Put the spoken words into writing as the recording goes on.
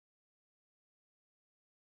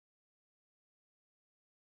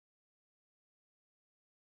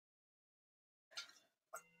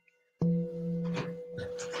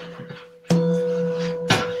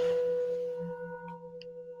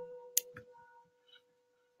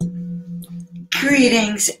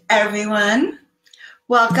Greetings, everyone.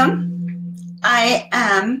 Welcome. I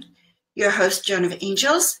am your host, Joan of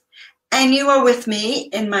Angels, and you are with me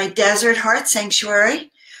in my Desert Heart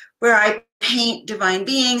Sanctuary, where I paint divine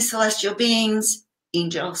beings, celestial beings,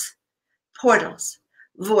 angels, portals,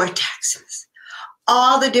 vortexes,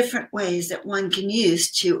 all the different ways that one can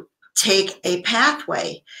use to take a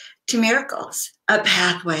pathway to miracles, a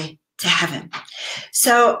pathway to heaven.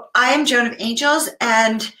 So I am Joan of Angels,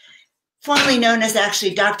 and formerly known as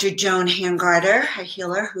actually Dr. Joan Hangarter, a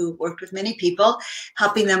healer who worked with many people,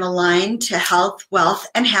 helping them align to health, wealth,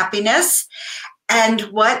 and happiness. And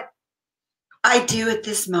what I do at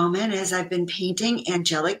this moment is I've been painting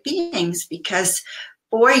angelic beings because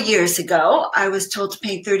 4 years ago, I was told to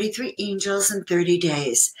paint 33 angels in 30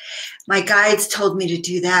 days. My guides told me to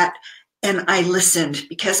do that, and I listened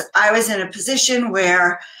because I was in a position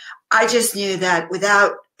where I just knew that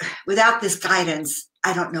without this guidance,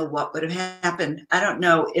 I don't know what would have happened. I don't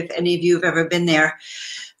know if any of you have ever been there,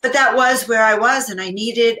 but that was where I was, and I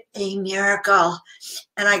needed a miracle.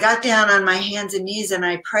 And I got down on my hands and knees and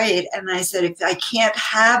I prayed, and I said, if I can't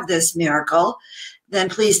have this miracle, then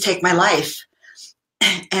please take my life.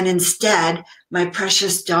 And instead, my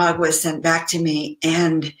precious dog was sent back to me.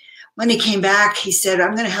 And when he came back, he said,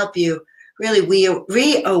 I'm going to help you really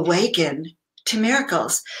reawaken to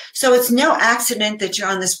miracles. So it's no accident that you're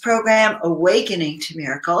on this program, Awakening to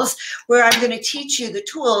Miracles, where I'm going to teach you the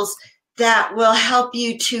tools that will help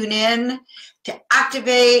you tune in to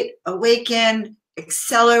activate, awaken,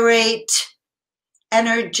 accelerate,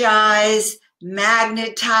 energize,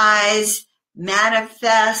 magnetize,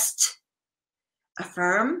 manifest,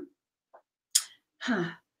 affirm,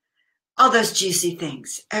 all those juicy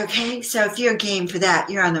things. Okay, so if you're game for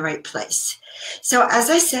that, you're on the right place. So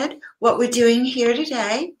as I said, what we're doing here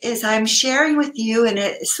today is I'm sharing with you in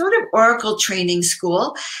a sort of Oracle training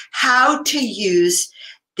school how to use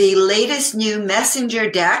the latest new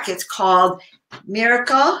messenger deck. It's called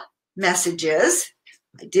Miracle Messages.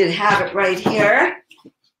 I did have it right here.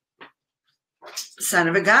 Son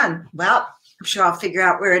of a gun. Well, I'm sure I'll figure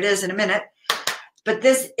out where it is in a minute. But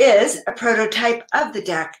this is a prototype of the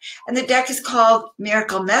deck. And the deck is called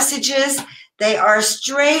Miracle Messages. They are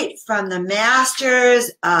straight from the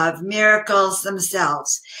masters of miracles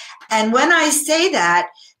themselves. And when I say that,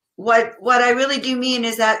 what I really do mean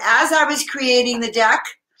is that as I was creating the deck,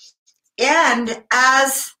 and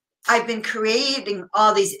as I've been creating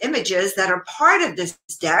all these images that are part of this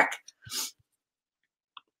deck,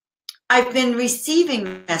 I've been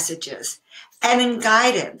receiving messages and in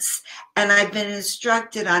guidance, and I've been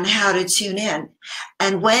instructed on how to tune in.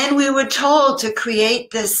 And when we were told to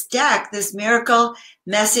create this deck, this Miracle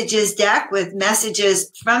Messages deck with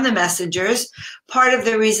messages from the messengers, part of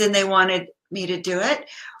the reason they wanted me to do it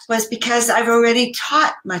was because I've already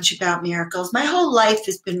taught much about miracles. My whole life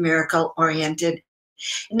has been miracle-oriented.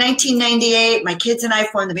 In 1998, my kids and I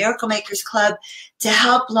formed the Miracle Makers Club to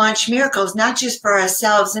help launch miracles, not just for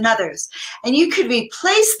ourselves and others. And you could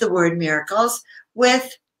replace the word miracles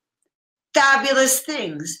with fabulous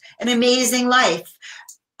things, an amazing life,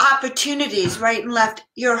 opportunities right and left,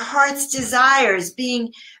 your heart's desires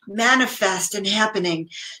being manifest and happening.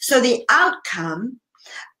 So the outcome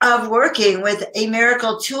of working with a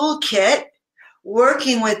miracle toolkit,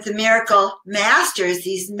 working with the miracle masters,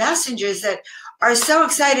 these messengers that are so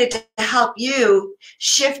excited to help you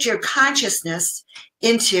shift your consciousness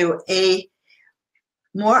into a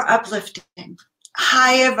more uplifting,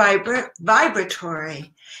 higher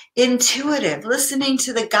vibratory, intuitive, listening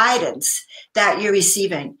to the guidance that you're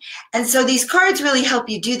receiving. And so these cards really help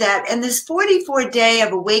you do that. And this 44-day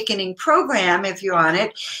of awakening program, if you're on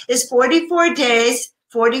it, is 44 days,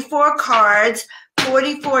 44 cards,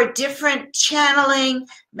 44 different channeling,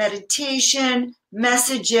 meditation,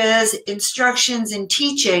 messages, instructions, and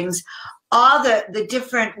teachings, all the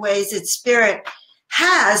different ways that Spirit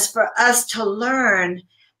has for us to learn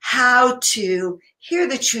how to hear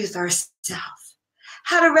the truth ourselves,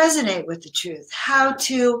 how to resonate with the truth, how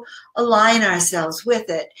to align ourselves with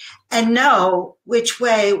it, and know which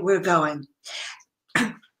way we're going.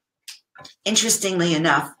 Interestingly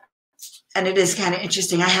enough, and it is kind of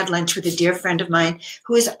interesting, I had lunch with a dear friend of mine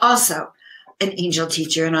who is also an angel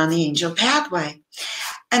teacher and on the angel pathway.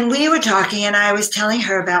 And we were talking, and I was telling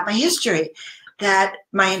her about my history, that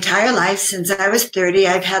my entire life, since I was 30,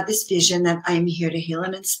 I've had this vision that I'm here to heal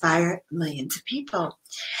and inspire millions of people.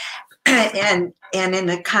 And in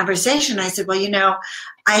the conversation, I said, well, you know,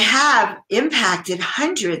 I have impacted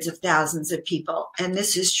hundreds of thousands of people, and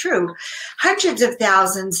this is true, hundreds of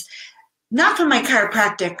thousands not from my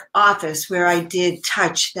chiropractic office where I did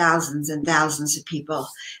touch thousands and thousands of people,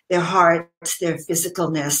 their hearts, their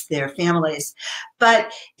physicalness, their families.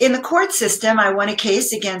 But in the court system, I won a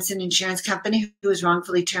case against an insurance company who was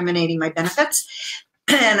wrongfully terminating my benefits.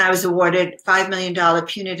 And I was awarded $5 million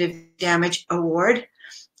punitive damage award.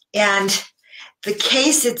 And the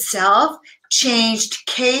case itself changed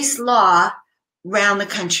case law around the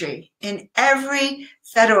country. In every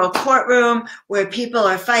federal courtroom where people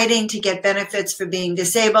are fighting to get benefits for being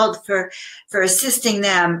disabled, for assisting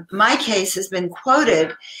them, my case has been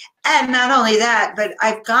quoted. And not only that, but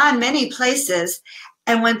I've gone many places.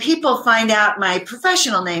 And when people find out my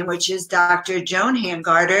professional name, which is Dr. Joan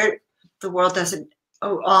Hangarter, the world doesn't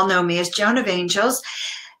all know me as Joan of Angels,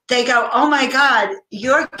 they go, oh my God,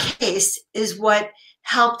 your case is what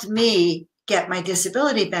helped me get my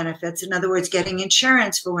disability benefits. In other words, getting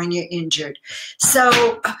insurance for when you're injured.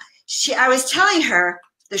 So I was telling her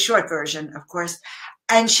the short version, of course,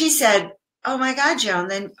 and she said, oh my God, Joan,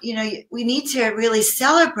 then, we need to really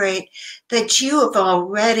celebrate that you have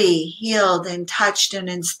already healed and touched and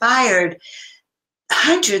inspired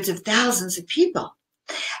hundreds of thousands of people.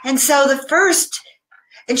 And so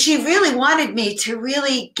and she really wanted me to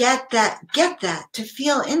really get that, to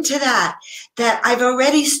feel into that I've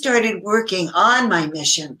already started working on my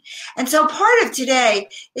mission. And so part of today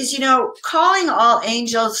is, calling all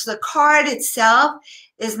angels. The card itself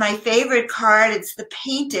is my favorite card. It's the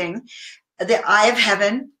painting, the Eye of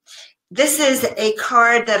Heaven. This is a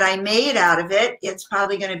card that I made out of it. It's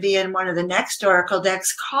probably going to be in one of the next Oracle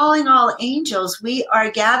decks. Calling all angels, we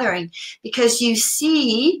are gathering, because you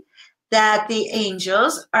see that the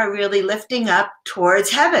angels are really lifting up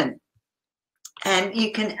towards heaven. And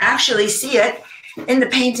you can actually see it in the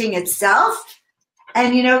painting itself.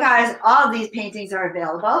 And guys, all of these paintings are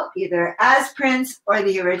available either as prints or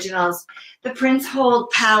the originals. The prints hold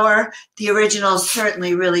power. The originals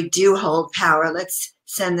certainly really do hold power. Let's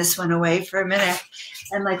send this one away for a minute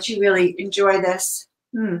and let you really enjoy this.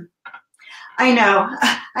 I know.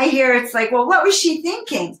 I hear it's like, well, what was she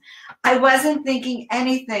thinking? I wasn't thinking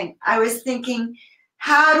anything. I was thinking,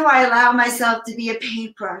 how do I allow myself to be a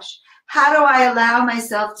paintbrush? How do I allow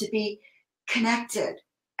myself to be connected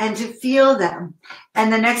and to feel them?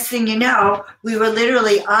 And the next thing you know, we were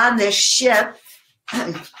literally on this ship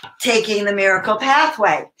taking the Miracle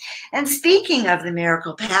Pathway. And speaking of the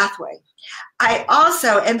Miracle Pathway, I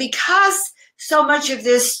also, and because so much of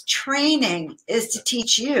this training is to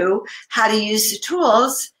teach you how to use the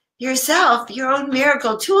tools yourself, your own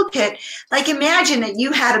miracle toolkit. Like, imagine that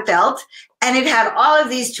you had a belt and it had all of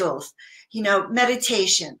these tools,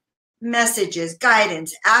 meditation, messages,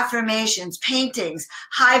 guidance, affirmations, paintings,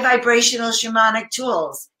 high vibrational shamanic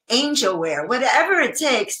tools, angel wear, whatever it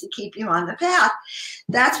takes to keep you on the path.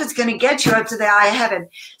 That's what's going to get you up to the Eye of Heaven.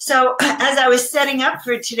 So as I was setting up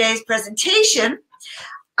for today's presentation,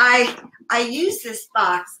 I use this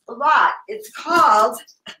box a lot. It's called,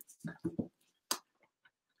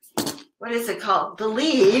 what is it called?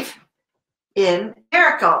 Believe in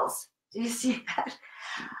Miracles. Do you see that?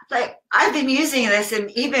 Like, I've been using this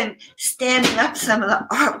and even standing up some of the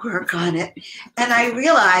artwork on it. And I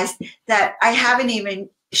realized that I haven't even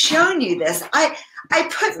shown you this. I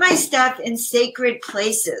put my stuff in sacred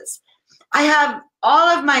places. I have all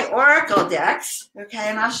of my Oracle decks, okay,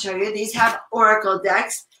 and I'll show you. These have Oracle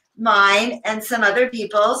decks, mine and some other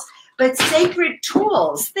people's. But sacred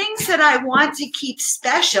tools, things that I want to keep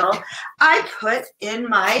special, I put in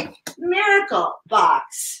my miracle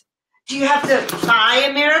box. Do you have to buy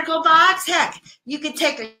a miracle box? Heck, you could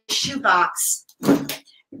take a shoe box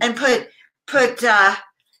and put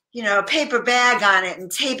a paper bag on it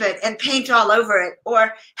and tape it and paint all over it.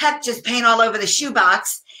 Or heck, just paint all over the shoe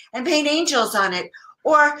box and paint angels on it.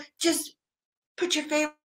 Or just put your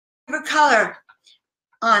favorite color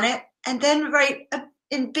on it and then write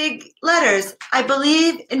in big letters, I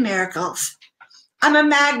believe in miracles. I'm a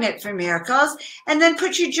magnet for miracles. And then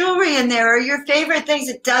put your jewelry in there or your favorite things.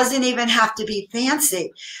 It doesn't even have to be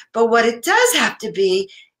fancy. But what it does have to be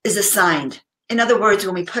is assigned. In other words,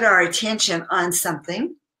 when we put our attention on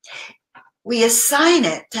something, we assign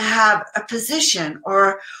it to have a position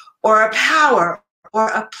or a power or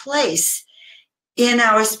a place in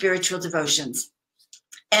our spiritual devotions.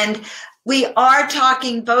 And we are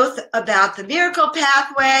talking both about the miracle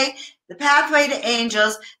pathway, the pathway to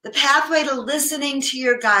angels, the pathway to listening to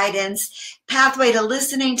your guidance, pathway to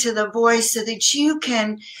listening to the voice so that you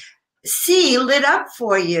can see lit up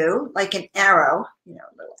for you like an arrow, a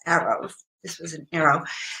little arrow. This was an arrow.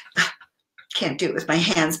 Can't do it with my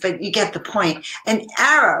hands, but you get the point. An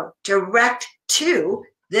arrow direct to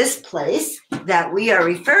this place that we are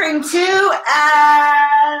referring to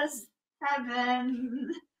as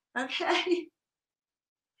heaven. Okay?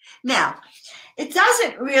 Now, it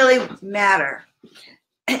doesn't really matter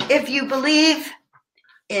if you believe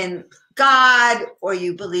in God or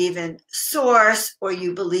you believe in source or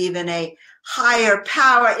you believe in a higher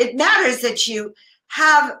power. It matters that you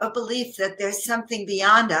have a belief that there's something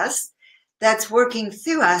beyond us that's working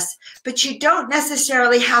through us, but you don't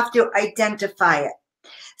necessarily have to identify it.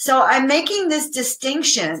 So I'm making this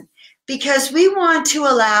distinction because we want to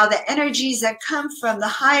allow the energies that come from the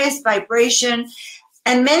highest vibration,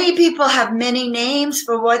 and many people have many names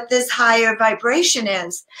for what this higher vibration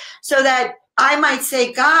is, so that I might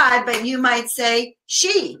say God, but you might say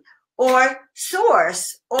she, or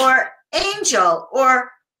source, or angel,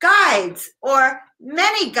 or guides, or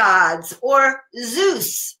many gods, or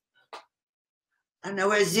Zeus. I don't know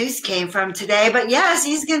where Zeus came from today, but yes,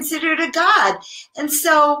 he's considered a god. And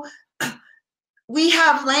so we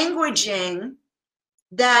have languaging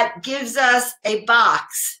that gives us a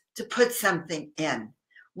box to put something in,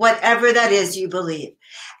 whatever that is you believe.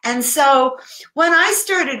 And so when I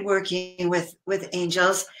started working with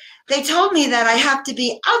angels, they told me that I have to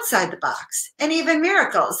be outside the box, and even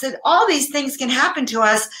miracles, that all these things can happen to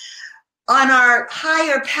us on our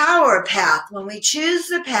higher power path when we choose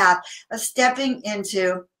the path of stepping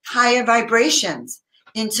into higher vibrations,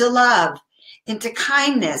 into love, into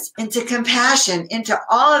kindness, into compassion, into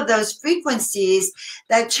all of those frequencies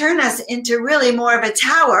that turn us into really more of a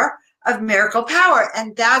tower of miracle power.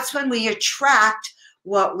 And that's when we attract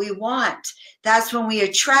what we want. That's when we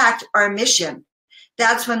attract our mission.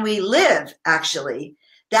 That's when we live, actually,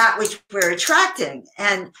 that which we're attracting.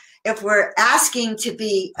 And if we're asking to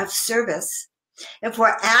be of service, if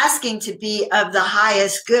we're asking to be of the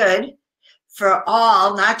highest good for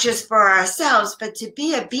all, not just for ourselves, but to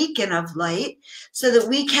be a beacon of light so that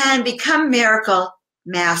we can become miracle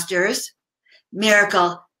masters,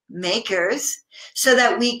 miracle makers, so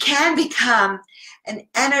that we can become an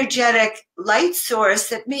energetic light source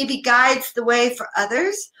that maybe guides the way for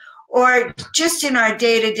others, or just in our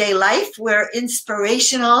day-to-day life, we're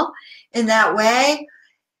inspirational in that way.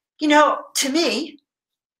 You know, to me,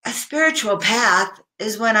 a spiritual path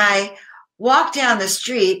is when I walk down the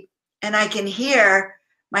street and I can hear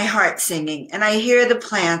my heart singing, and I hear the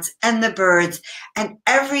plants and the birds, and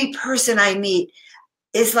every person I meet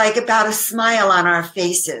is like about a smile on our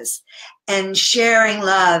faces and sharing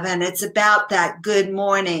love. And it's about that good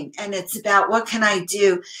morning. And it's about what can I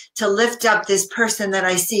do to lift up this person that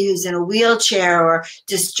I see who's in a wheelchair or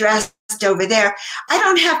distressed over there. I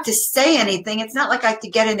don't have to say anything. It's not like I have to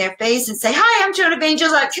get in their face and say, hi, I'm Joan of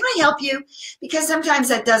Angels. Can I help you? Because sometimes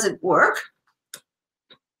that doesn't work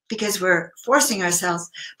because we're forcing ourselves.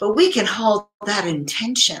 But we can hold that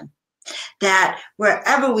intention that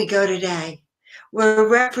wherever we go today, we're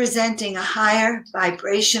representing a higher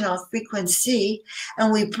vibrational frequency,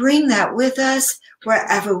 and we bring that with us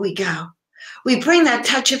wherever we go. We bring that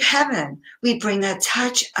touch of heaven. We bring that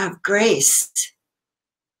touch of grace,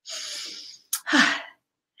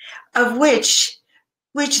 of which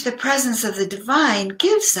the presence of the divine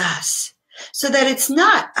gives us, so that it's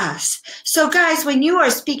not us. So guys, when you are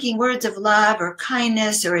speaking words of love or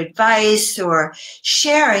kindness or advice or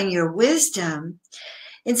sharing your wisdom,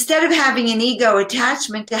 instead of having an ego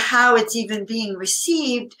attachment to how it's even being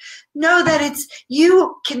received, know that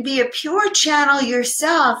you can be a pure channel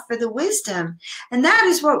yourself for the wisdom. And that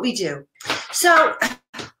is what we do. So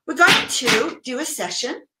we're going to do a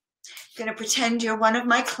session. I'm going to pretend you're one of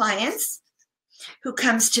my clients who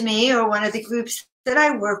comes to me, or one of the groups that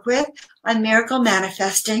I work with, on miracle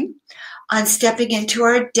manifesting, on stepping into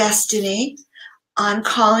our destiny, on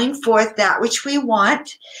calling forth that which we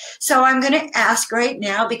want. So I'm going to ask right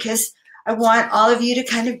now, because I want all of you to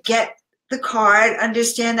kind of get the card,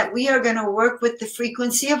 understand that we are going to work with the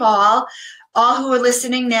frequency of all who are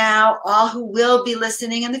listening now, all who will be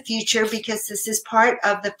listening in the future, because this is part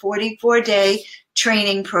of the 44-day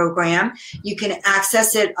training program. You can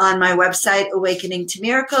access it on my website, Awakening to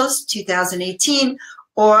Miracles 2018,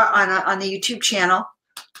 or on the YouTube channel.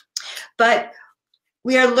 But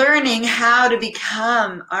we are learning how to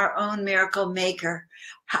become our own miracle maker,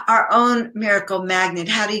 our own miracle magnet,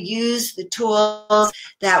 how to use the tools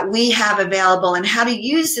that we have available, and how to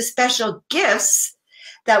use the special gifts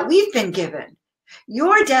that we've been given.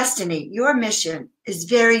 Your destiny, your mission is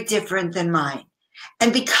very different than mine.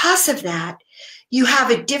 And because of that, you have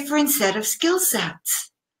a different set of skill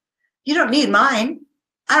sets. You don't need mine.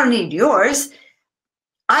 I don't need yours.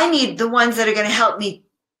 I need the ones that are going to help me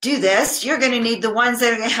do this. You're going to need the ones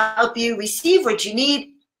that are going to help you receive what you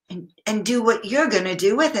need and do what you're going to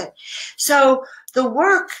do with it. So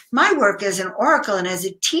my work as an oracle and as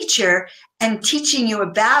a teacher and teaching you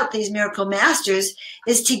about these miracle masters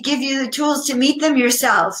is to give you the tools to meet them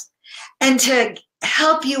yourselves and to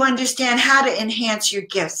help you understand how to enhance your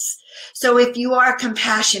gifts. So if you are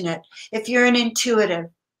compassionate, if you're an intuitive,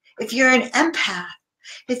 if you're an empath,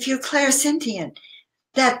 if you're clairsentient,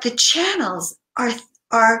 that the channels are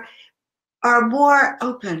more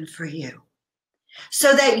open for you,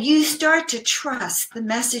 so that you start to trust the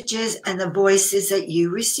messages and the voices that you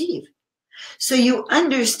receive. So you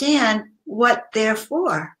understand what they're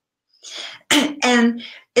for. And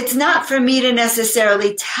it's not for me to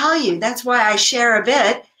necessarily tell you. That's why I share a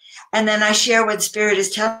bit, and then I share what Spirit is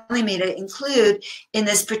telling me to include in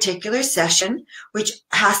this particular session, which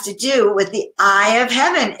has to do with the eye of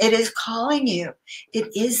heaven. It is calling you. It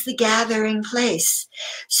is the gathering place.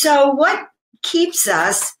 So what keeps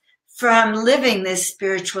us from living this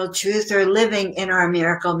spiritual truth or living in our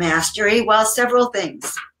miracle mastery? Well, several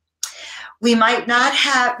things. We might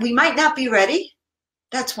not be ready.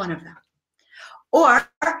 That's one of them. Or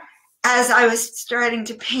as I was starting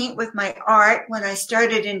to paint with my art when I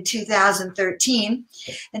started in 2013,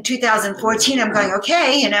 in 2014, I'm going,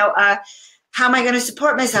 okay, how am I going to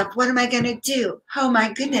support myself? What am I going to do? Oh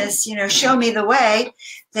my goodness, show me the way.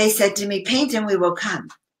 They said to me, paint and we will come.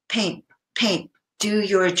 Paint, do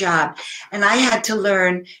your job. And I had to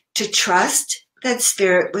learn to trust that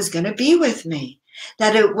Spirit was going to be with me,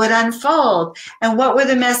 that it would unfold. And what were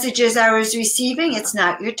the messages I was receiving? It's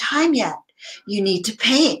not your time yet. You need to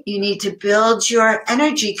paint. You need to build your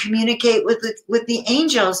energy, communicate with the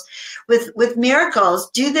angels, with miracles,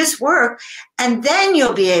 do this work, and then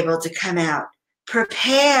you'll be able to come out,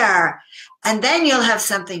 prepare, and then you'll have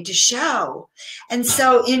something to show. And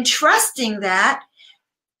so in trusting that,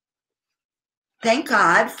 thank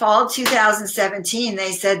God, fall 2017,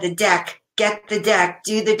 they said the deck, get the deck,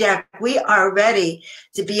 do the deck. We are ready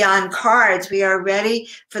to be on cards. We are ready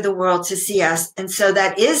for the world to see us. And so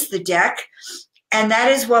that is the deck, and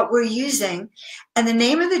that is what we're using. And the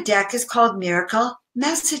name of the deck is called Miracle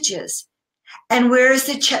Messages. And where is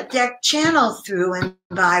the deck channeled through and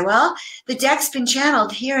by? Well, the deck's been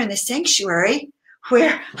channeled here in the sanctuary,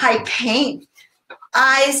 where I paint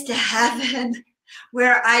eyes to heaven,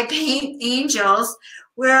 where I paint angels,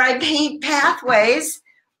 where I paint pathways,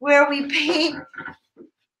 where we paint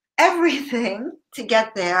everything to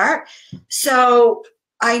get there. So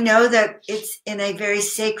I know that it's in a very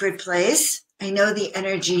sacred place. I know the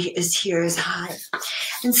energy is high.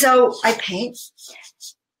 And so I paint.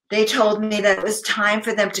 They told me that it was time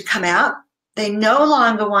for them to come out. They no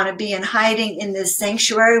longer want to be in hiding in this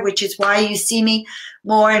sanctuary, which is why you see me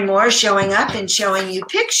more and more showing up and showing you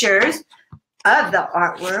pictures of the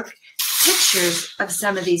artwork, pictures of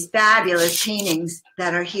some of these fabulous paintings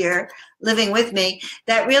that are here living with me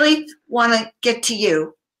that really want to get to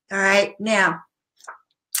you. All right. Now,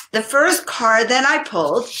 the first card that I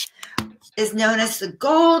pulled is known as the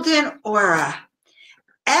Golden Aura.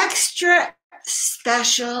 Extra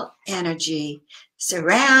special energy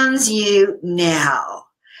surrounds you now.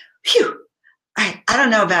 Phew. All right. I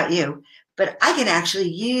don't know about you, but I can actually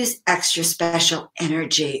use extra special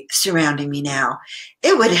energy surrounding me now.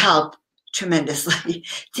 It would help tremendously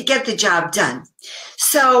to get the job done.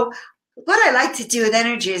 So what I like to do with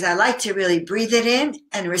energy is I like to really breathe it in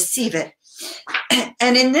and receive it.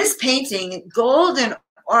 And in this painting, Golden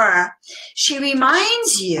Aura, she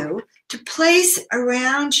reminds you to place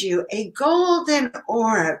around you a golden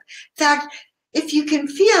orb. In fact, if you can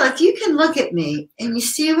look at me and you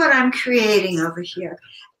see what I'm creating over here,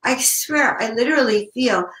 I swear, I literally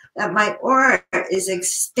feel that my aura is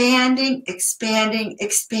expanding, expanding,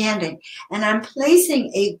 expanding. And I'm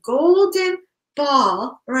placing a golden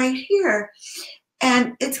ball right here.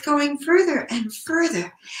 And it's going further and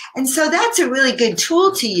further. And so that's a really good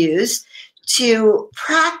tool to use to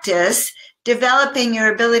practice developing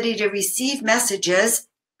your ability to receive messages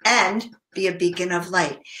and be a beacon of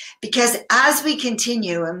light. Because as we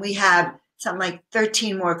continue, and we have something like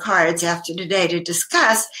 13 more cards after today to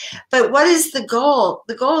discuss, but what is the goal?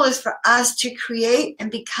 The goal is for us to create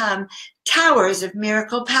and become towers of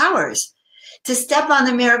miracle powers, to step on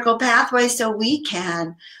the miracle pathway so we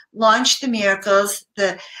can launch the miracles,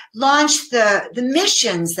 launch the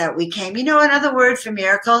missions that we came. Another word for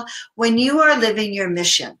miracle, when you are living your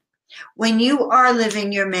mission, when you are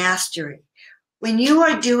living your mastery, when you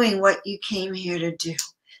are doing what you came here to do.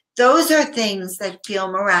 Those are things that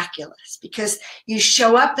feel miraculous because you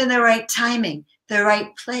show up in the right timing, the right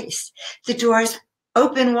place. The doors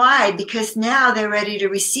open wide because now they're ready to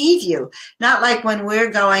receive you. Not like when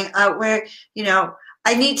we're going out where,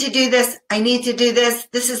 I need to do this. I need to do this.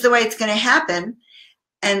 This is the way it's going to happen.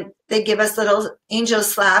 And they give us little angel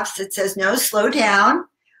slaps that says, no, slow down.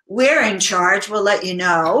 We're in charge. We'll let you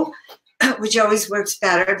know, which always works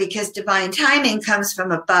better because divine timing comes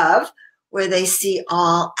from above where they see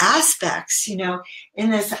all aspects. You know,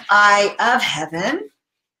 in this eye of heaven,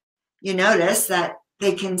 you notice that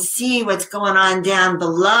they can see what's going on down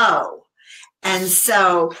below. And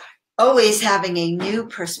so always having a new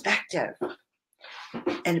perspective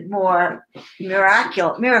and more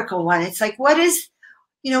miracle one. It's like, what is,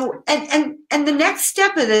 you know, and the next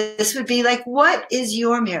step of this would be like, what is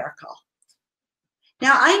your miracle?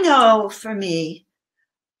 Now, I know for me,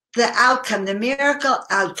 the outcome, the miracle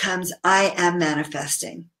outcomes I am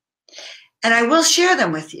manifesting. And I will share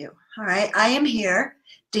them with you. All right. I am here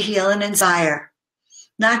to heal and inspire.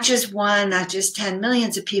 Not just one, not just 10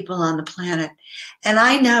 millions of people on the planet. And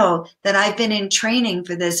I know that I've been in training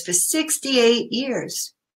for this for 68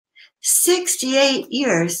 years. 68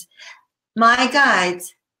 years. My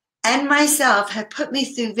guides and myself have put me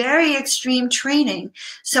through very extreme training.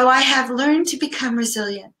 So I have learned to become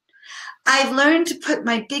resilient. I've learned to put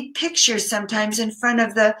my big picture sometimes in front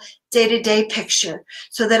of the day-to-day picture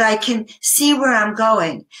so that I can see where I'm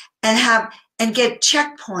going and get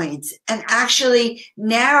checkpoints and actually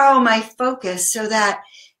narrow my focus so that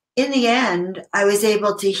in the end, I was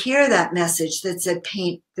able to hear that message that said,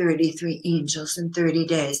 paint 33 angels in 30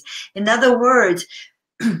 days. In other words,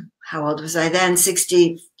 how old was I then?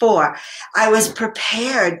 64. I was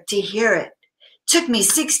prepared to hear it. Took me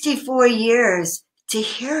 64 years to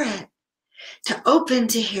hear it, to open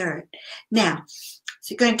to hear it. Now,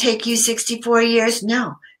 is it going to take you 64 years?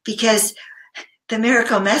 No, because the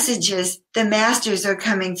miracle messages, the masters are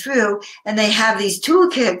coming through and they have these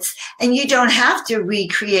toolkits and you don't have to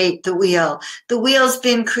recreate the wheel. The wheel's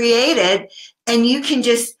been created and you can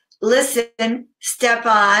just listen, step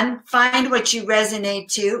on, find what you resonate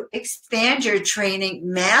to, expand your training,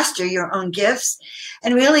 master your own gifts,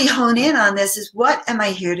 and really hone in on this is what am I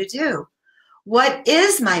here to do? What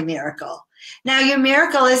is my miracle? Now, your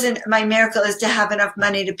miracle isn't, my miracle is to have enough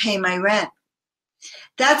money to pay my rent.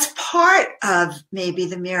 That's part of maybe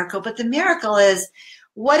the miracle, but the miracle is,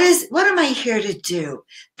 what am I here to do?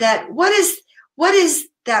 What is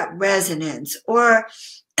that resonance? Or,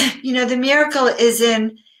 you know, the miracle is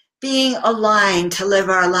in being aligned to live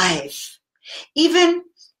our life. Even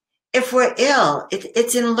if we're ill,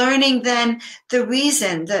 it's in learning then the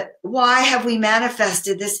reason that why have we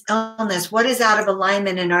manifested this illness? What is out of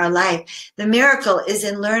alignment in our life? The miracle is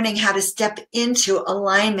in learning how to step into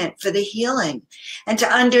alignment for the healing and to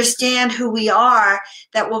understand who we are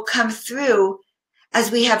that will come through as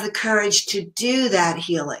we have the courage to do that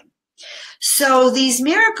healing. So these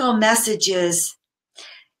miracle messages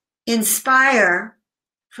inspire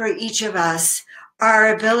for each of us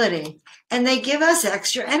our ability. And they give us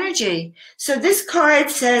extra energy. So this card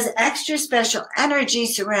says extra special energy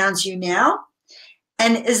surrounds you now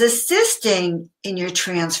and is assisting in your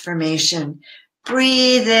transformation.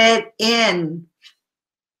 Breathe it in.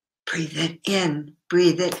 Breathe it in.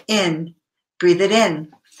 Breathe it in. Breathe it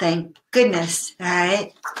in. Thank goodness. All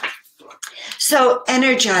right. So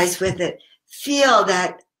energize with it. Feel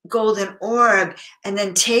that golden orb and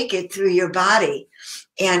then take it through your body.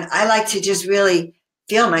 And I like to just really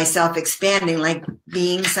feel myself expanding, like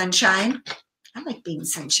being sunshine. I like being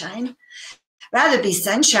sunshine. Rather be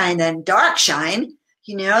sunshine than dark shine,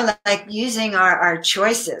 you know, like using our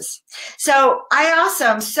choices. So I also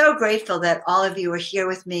am so grateful that all of you are here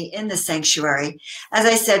with me in the sanctuary. As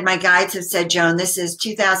I said, my guides have said, Joan, this is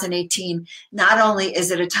 2018. Not only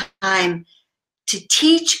is it a time to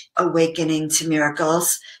teach awakening to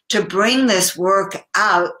miracles, to bring this work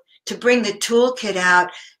out, to bring the toolkit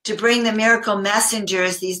out, to bring the miracle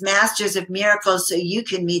messengers, these masters of miracles, so you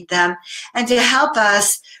can meet them, and to help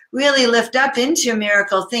us really lift up into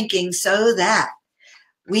miracle thinking so that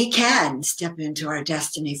we can step into our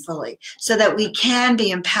destiny fully, so that we can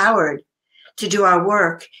be empowered to do our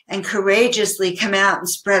work and courageously come out and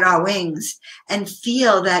spread our wings and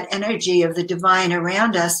feel that energy of the divine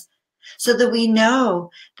around us, so that we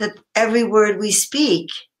know that every word we speak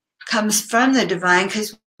comes from the divine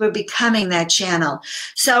because we're becoming that channel.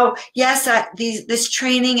 So yes, this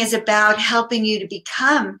training is about helping you to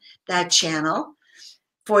become that channel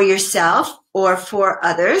for yourself or for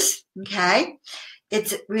others, okay?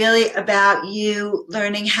 It's really about you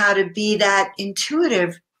learning how to be that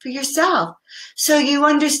intuitive for yourself. So you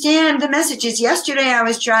understand the messages. Yesterday I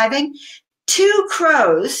was driving, 2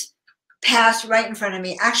 crows passed right in front of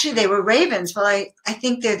me. Actually, they were ravens. Well, I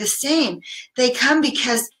think they're the same. They come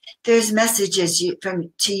because there's messages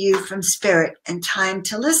to you from spirit and time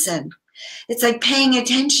to listen. It's like paying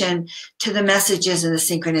attention to the messages and the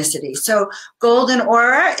synchronicity. So golden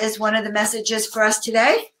aura is one of the messages for us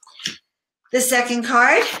today. The second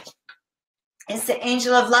card is the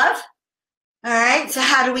angel of love. All right, so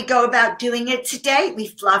how do we go about doing it today? We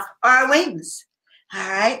fluff our wings. All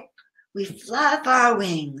right, we fluff our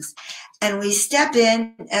wings. And we step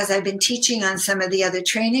in, as I've been teaching on some of the other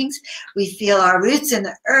trainings, we feel our roots in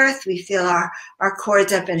the earth, we feel our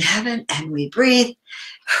cords up in heaven, and we breathe,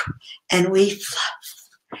 and we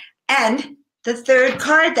fluff. And the third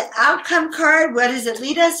card, the outcome card, what does it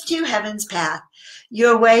lead us to? Heaven's path.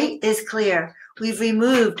 Your way is clear. We've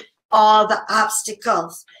removed all the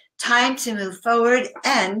obstacles. Time to move forward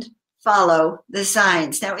and follow the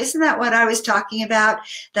signs. Now, isn't that what I was talking about?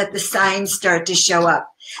 That the signs start to show up.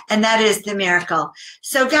 And that is the miracle.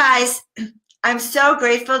 So guys, I'm so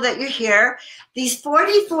grateful that you're here. These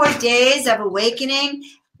 44 days of awakening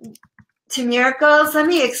to miracles, let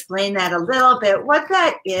me explain that a little bit. What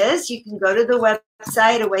that is, you can go to the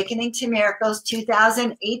website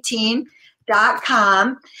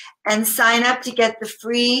awakeningtomiracles2018.com and sign up to get the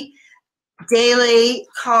free daily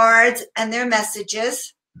cards and their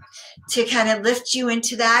messages to kind of lift you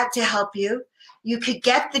into that, to help you. You could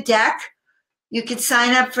get the deck. You could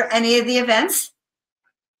sign up for any of the events.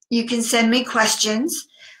 You can send me questions,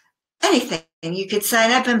 anything. You could sign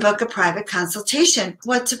up and book a private consultation.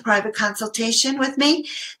 What's a private consultation with me?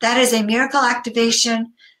 That is a miracle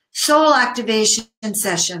activation, soul activation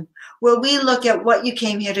session where we look at what you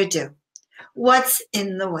came here to do. What's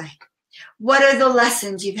in the way? What are the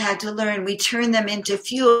lessons you've had to learn? We turn them into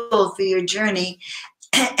fuel for your journey.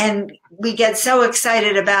 And we get so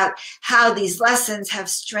excited about how these lessons have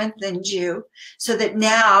strengthened you so that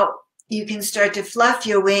now you can start to fluff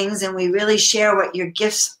your wings, and we really share what your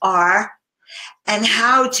gifts are and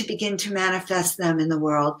how to begin to manifest them in the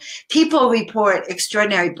world. People report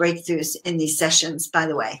extraordinary breakthroughs in these sessions, by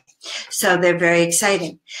the way. So they're very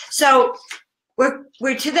exciting. So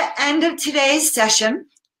we're to the end of today's session.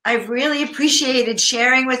 I've really appreciated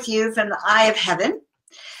sharing with you from the Eye of Heaven.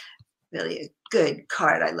 Really a good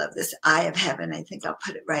card. I love this Eye of Heaven. I think I'll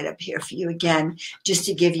put it right up here for you again, just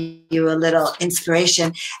to give you a little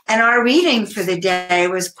inspiration. And our reading for the day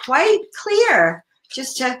was quite clear,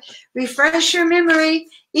 just to refresh your memory.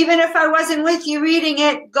 Even if I wasn't with you reading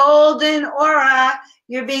it, golden aura,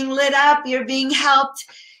 you're being lit up, you're being helped,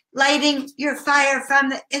 lighting your fire from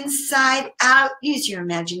the inside out. Use your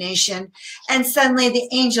imagination. And suddenly the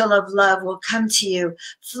angel of love will come to you,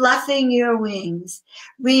 fluffing your wings,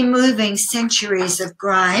 removing centuries of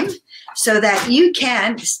grime so that you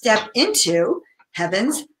can step into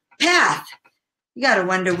heaven's path. You got to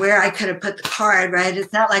wonder where I could have put the card, right?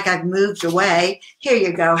 It's not like I've moved away. Here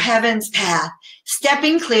you go, heaven's path.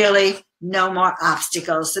 Stepping clearly, no more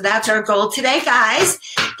obstacles. So that's our goal today, guys.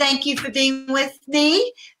 Thank you for being with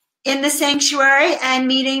me in the sanctuary and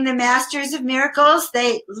meeting the Masters of Miracles.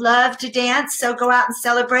 They love to dance, so go out and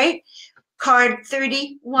celebrate. Card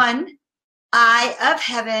 31, Eye of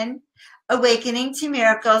Heaven, Awakening to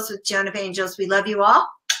Miracles with Joan of Angels. We love you all.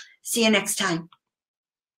 See you next time.